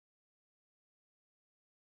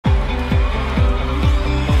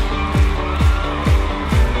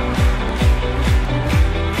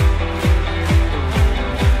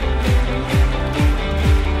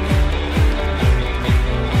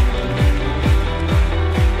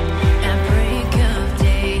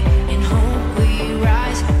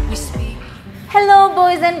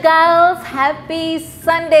girls, happy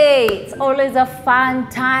Sunday. It's always a fun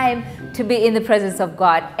time to be in the presence of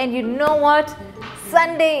God. And you know what?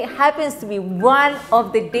 Sunday happens to be one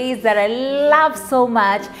of the days that I love so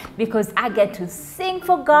much because I get to sing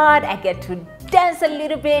for God, I get to dance a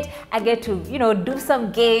little bit, I get to, do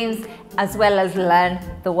some games as well as learn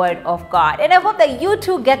the Word of God. And I hope that you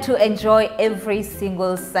too get to enjoy every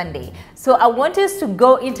single Sunday. So I want us to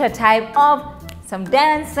go into a time of some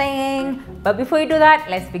dancing. But before you do that,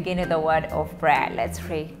 let's begin with a word of prayer. Let's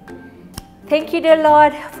pray. Thank you, dear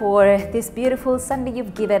Lord, for this beautiful Sunday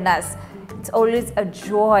you've given us. It's always a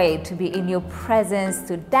joy to be in your presence,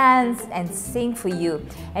 to dance and sing for you.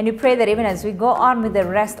 And we pray that even as we go on with the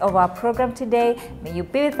rest of our program today, may you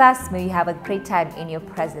be with us, may you have a great time in your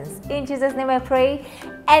presence. In Jesus' name I pray.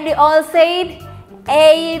 And we all said,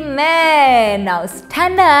 Amen. Now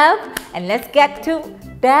stand up and let's get to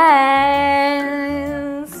dance.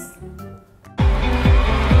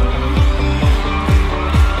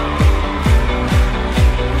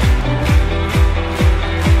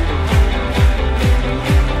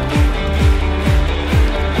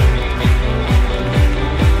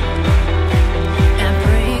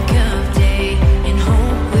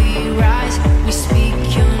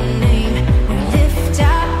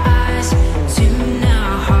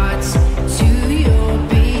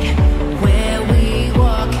 Where we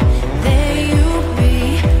walk, there you be.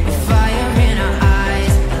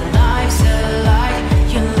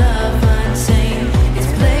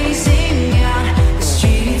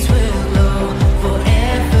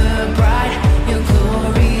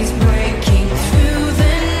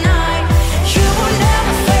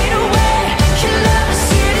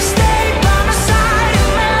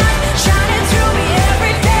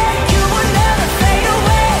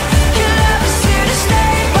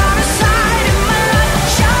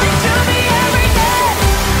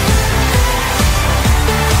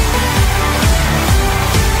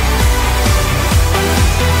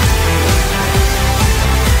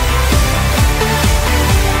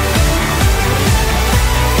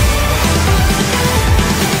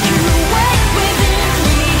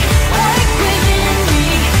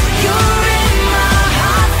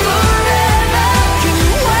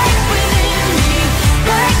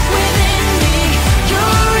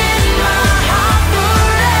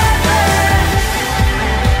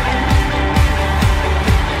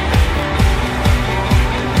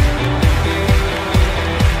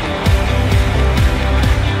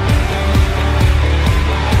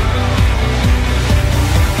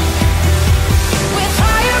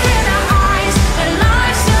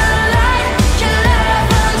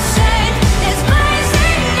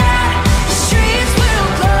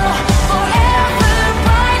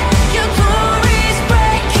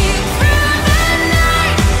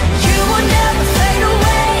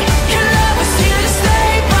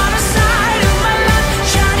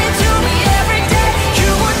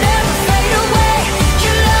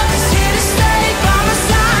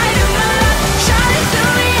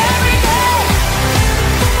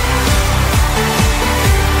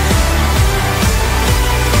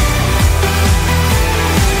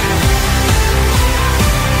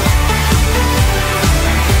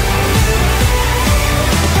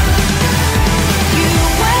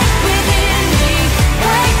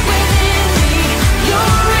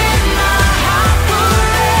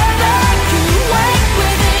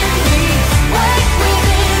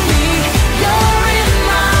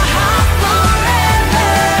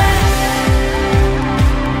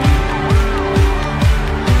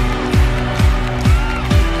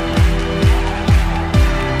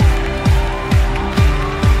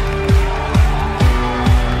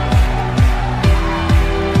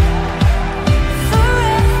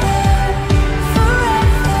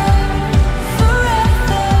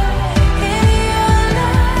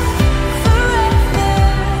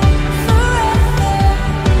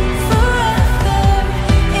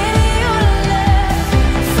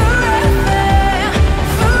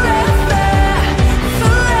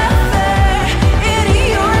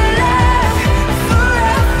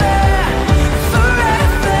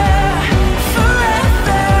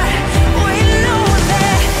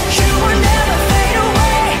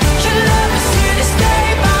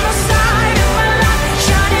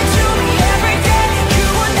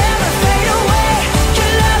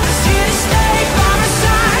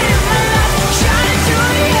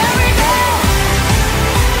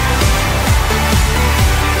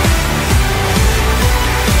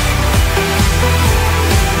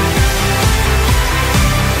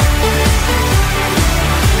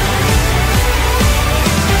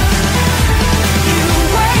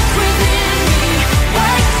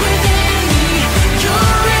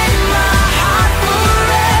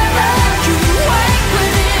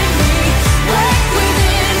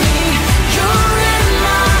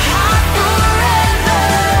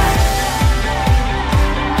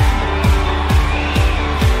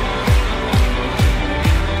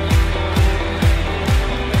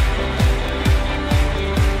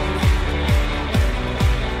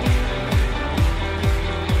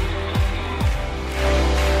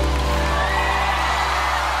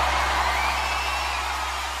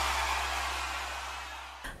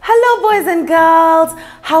 boys and girls,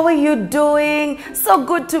 how are you doing? So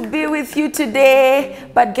good to be with you today.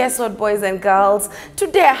 But guess what, boys and girls?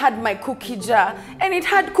 Today I had my cookie jar and it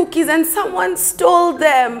had cookies and someone stole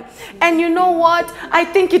them. And you know what? I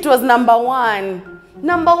think it was number one.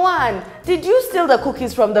 Number one, did you steal the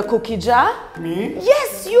cookies from the cookie jar? Me?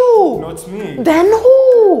 Yes, you. Not me. Then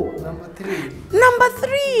who? Number three. Number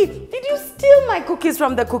three, did you steal my cookies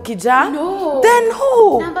from the cookie jar? No. Then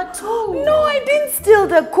who? Number two. No, I didn't steal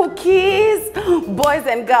the cookies. Boys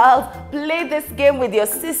and girls, play this game with your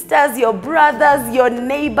sisters, your brothers, your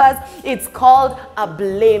neighbors. It's called a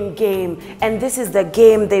blame game. And this is the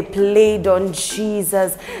game they played on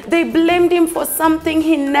Jesus. They blamed him for something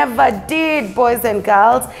he never did, boys and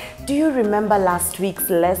girls. Do you remember last week's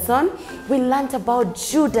lesson? We learned about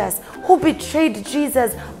Judas, who betrayed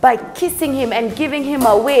Jesus by kissing him and giving him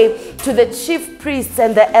away to the chief priests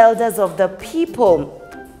and the elders of the people.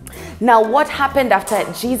 Now, what happened after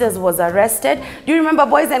Jesus was arrested? Do you remember,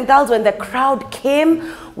 boys and girls, when the crowd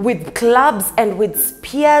came with clubs and with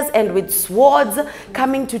spears and with swords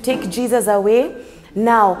coming to take Jesus away?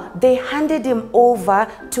 Now, they handed him over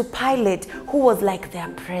to Pilate, who was like their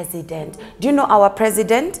president. Do you know our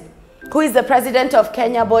president? Who is the president of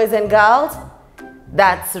Kenya, boys and girls?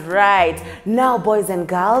 That's right. Now, boys and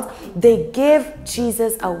girls, they gave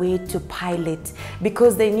Jesus away to Pilate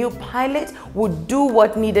because they knew Pilate would do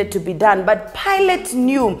what needed to be done. But Pilate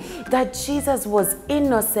knew that Jesus was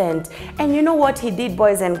innocent. And you know what he did,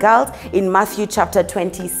 boys and girls? In Matthew chapter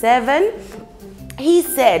 27, he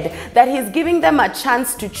said that he's giving them a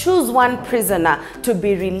chance to choose one prisoner to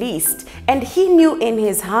be released. And he knew in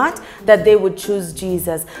his heart that they would choose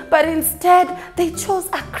Jesus. But instead, they chose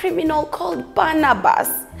a criminal called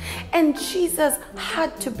Barnabas. And Jesus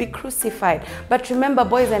had to be crucified. But remember,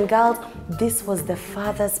 boys and girls, this was the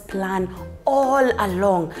Father's plan all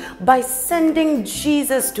along. By sending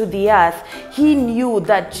Jesus to the earth, he knew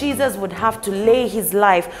that Jesus would have to lay his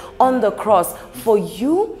life on the cross for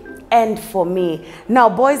you and for me. Now,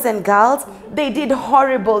 boys and girls, they did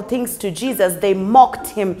horrible things to Jesus. They mocked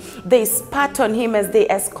him. They spat on him as they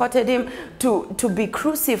escorted him to be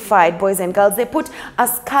crucified, boys and girls. They put a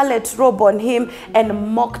scarlet robe on him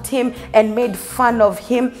and mocked him and made fun of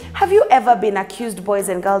him. Have you ever been accused, boys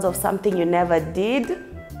and girls, of something you never did?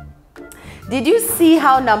 Did you see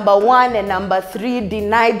how number one and number three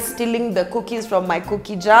denied stealing the cookies from my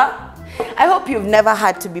cookie jar? I hope you've never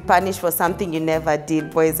had to be punished for something you never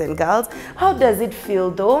did, boys and girls. How does it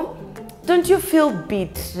feel though? Don't you feel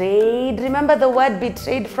betrayed? Remember the word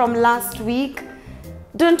betrayed from last week?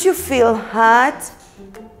 Don't you feel hurt?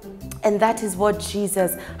 And that is what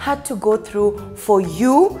Jesus had to go through for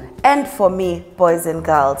you and for me, boys and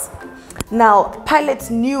girls. Now,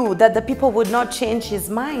 Pilate knew that the people would not change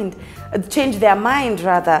their mind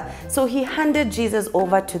rather. So he handed Jesus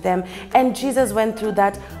over to them, and Jesus went through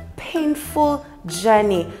that painful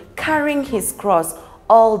journey, carrying his cross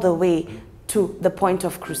all the way to the point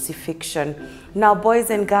of crucifixion. Now,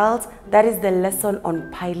 boys and girls, that is the lesson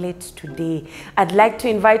on Pilate today. I'd like to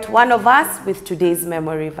invite one of us with today's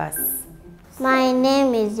memory verse. My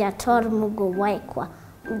name is Yator Mugo Waikwa.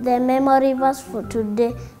 The memory verse for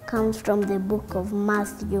today comes from the book of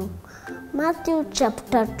Matthew. Matthew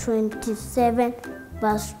chapter 27,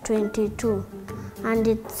 verse 22. And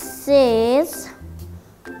it says,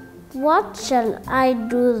 "What shall I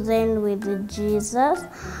do then with Jesus,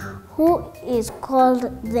 who is called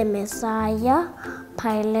the Messiah?"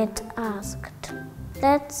 Pilate asked.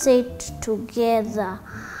 Let's say it together.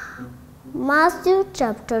 Matthew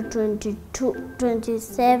chapter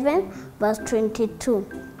 27, verse 22.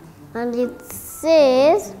 And it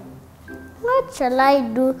says, "What shall I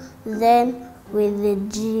do then with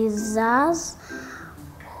Jesus,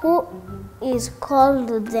 who is called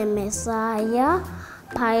the Messiah?"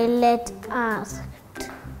 Pilate asked.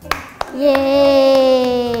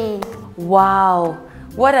 Yay! Wow,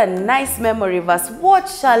 what a nice memory verse. What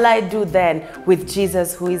shall I do then with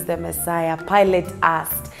Jesus, who is the Messiah? Pilate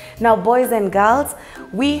asked. Now, boys and girls,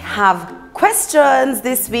 we have questions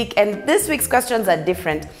this week, and this week's questions are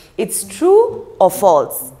different. It's true or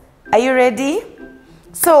false. Are you ready?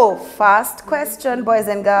 So, first question, boys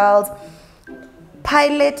and girls.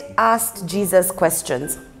 Pilate asked Jesus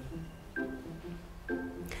questions.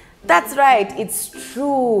 That's right, it's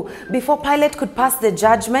true. Before Pilate could pass the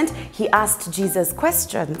judgment, he asked Jesus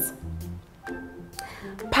questions.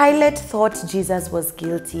 Pilate thought Jesus was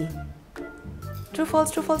guilty. True,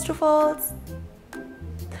 false, true, false, true, false.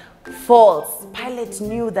 False. Pilate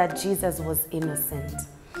knew that Jesus was innocent.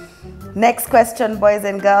 Next question, boys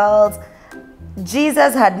and girls.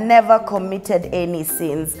 Jesus had never committed any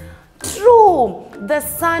sins. True. The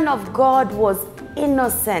Son of God was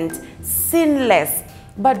innocent. sinless.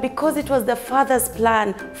 But because it was the Father's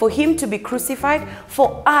plan for him to be crucified,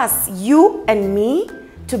 for us, you and me,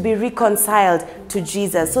 to be reconciled to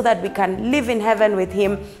Jesus so that we can live in heaven with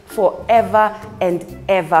him forever and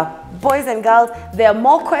ever. Boys and girls, there are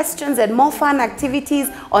more questions and more fun activities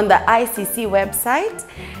on the ICC website.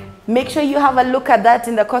 Make sure you have a look at that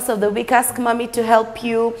in the course of the week. Ask mommy to help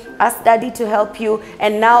you, ask daddy to help you.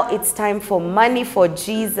 And now it's time for Money for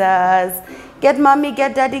Jesus. Get mommy,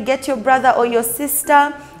 get daddy, get your brother or your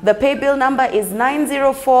sister. The pay bill number is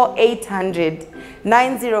 904-800.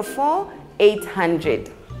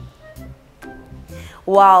 904-800.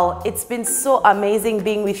 Wow, it's been so amazing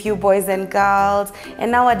being with you, boys and girls.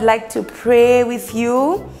 And now I'd like to pray with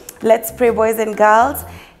you. Let's pray, boys and girls.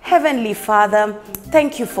 Heavenly Father,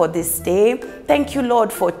 thank you for this day. Thank you,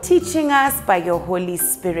 Lord, for teaching us by your Holy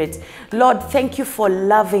Spirit. Lord, thank you for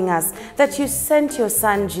loving us, that you sent your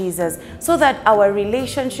Son Jesus so that our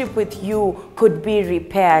relationship with you could be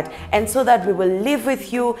repaired and so that we will live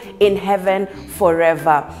with you in heaven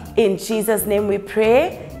forever. In Jesus' name we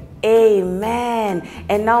pray. Amen.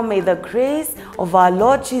 And now may the grace of our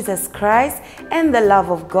Lord Jesus Christ and the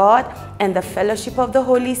love of God and the fellowship of the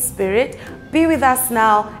Holy Spirit be with us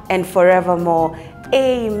now and forevermore.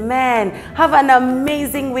 Amen. Have an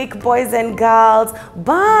amazing week, boys and girls.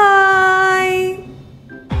 Bye.